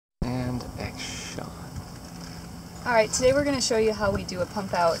Alright, today we're going to show you how we do a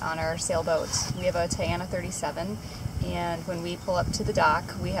pump out on our sailboat. We have a Tiana 37, and when we pull up to the dock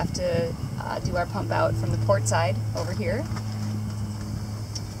we have to do our pump out from the port side. Over here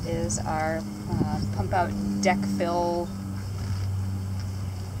is our pump out deck fill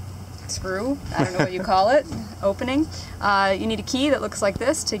screw, I don't know what you call it, opening. You need a key that looks like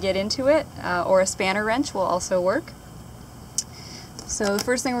this to get into it, or a spanner wrench will also work. So the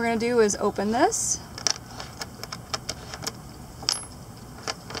first thing we're going to do is open this.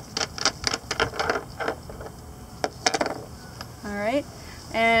 Alright,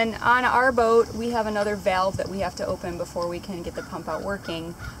 and on our boat we have another valve that we have to open before we can get the pump out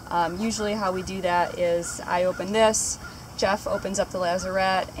working. Usually how we do that is I open this, Jeff opens up the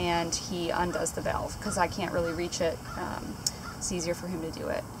lazarette, and he undoes the valve because I can't really reach it. It's easier for him to do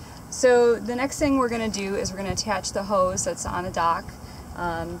it. So the next thing we're going to do is we're going to attach the hose that's on the dock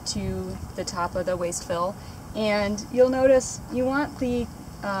to the top of the waste fill, and you'll notice you want the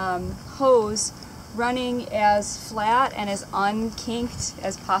hose running as flat and as unkinked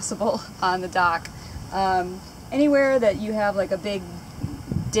as possible on the dock. Anywhere that you have like a big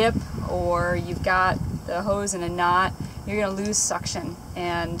dip or you've got the hose in a knot, you're going to lose suction,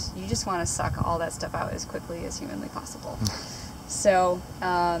 and you just want to suck all that stuff out as quickly as humanly possible. So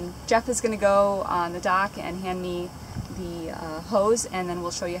Jeff is going to go on the dock and hand me the hose, and then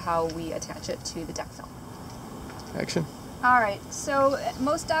we'll show you how we attach it to the deck fill. Action. Alright, so at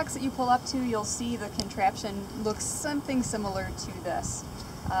most docks that you pull up to, you'll see the contraption looks something similar to this.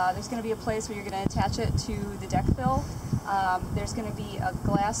 There's going to be a place where you're going to attach it to the deck fill. There's going to be a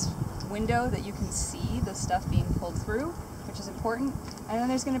glass window that you can see the stuff being pulled through, which is important. And then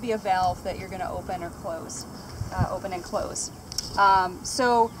there's going to be a valve that you're going to open or close, open and close.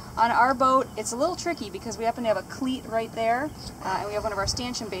 So on our boat, it's a little tricky because we happen to have a cleat right there, and we have one of our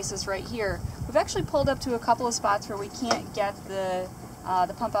stanchion bases right here. We've actually pulled up to a couple of spots where we can't get the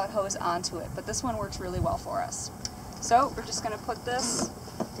pump out hose onto it, but this one works really well for us. So we're just going to put this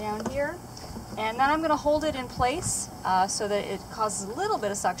down here, and then I'm going to hold it in place so that it causes a little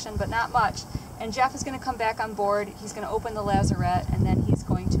bit of suction, but not much. And Jeff is going to come back on board, he's going to open the lazarette, and then he's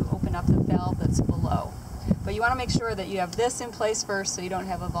going to open up the valve that's below. But you want to make sure that you have this in place first so you don't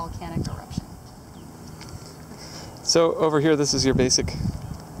have a volcanic eruption. So over here, this is your basic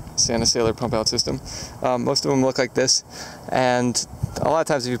Santa Sailor pump out system. Most of them look like this, and a lot of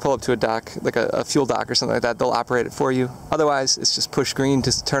times if you pull up to a dock, like a fuel dock or something like that, they'll operate it for you. Otherwise, it's just push green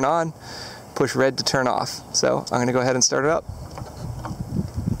to turn on, push red to turn off. So I'm going to go ahead and start it up.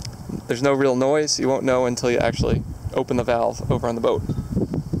 There's no real noise. You won't know until you actually open the valve over on the boat.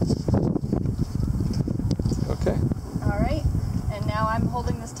 Okay. Alright, and now I'm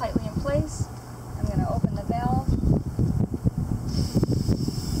holding this tightly in place. I'm going to open the valve,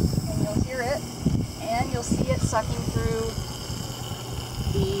 and you'll hear it, and you'll see it sucking through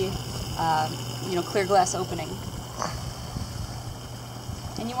the clear glass opening.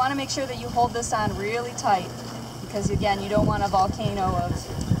 And you want to make sure that you hold this on really tight, because again, you don't want a volcano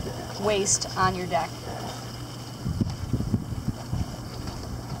of waste on your deck.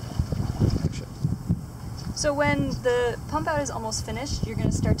 So when the pump out is almost finished, you're going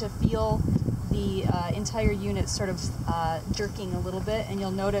to start to feel the entire unit sort of jerking a little bit, and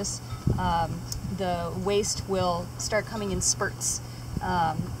you'll notice the waste will start coming in spurts.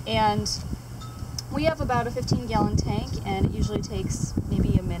 And we have about a 15-gallon tank, and it usually takes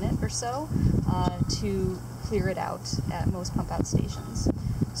maybe a minute or so to clear it out at most pump out stations.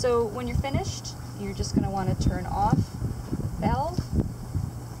 So when you're finished, you're just going to want to turn off the valve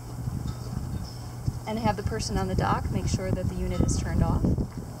and have the person on the dock make sure that the unit is turned off.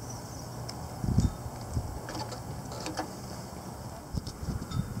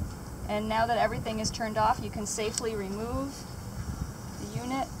 And now that everything is turned off, you can safely remove the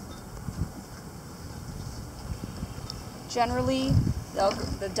unit. Generally,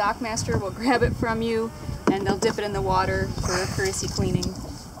 the dockmaster will grab it from you and they'll dip it in the water for courtesy cleaning.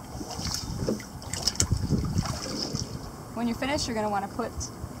 When you're finished, you're going to want to put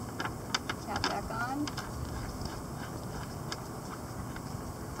the cap back on.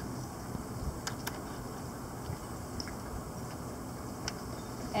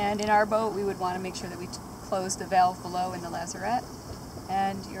 And in our boat, we would want to make sure that we close the valve below in the lazarette,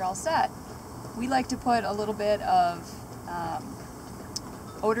 and you're all set. We like to put a little bit of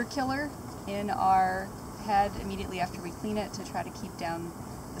odor killer in our head immediately after we clean it to try to keep down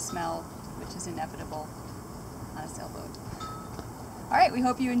the smell, which is inevitable on a sailboat. Alright, we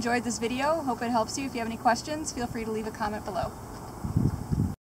hope you enjoyed this video. Hope it helps you. If you have any questions, feel free to leave a comment below.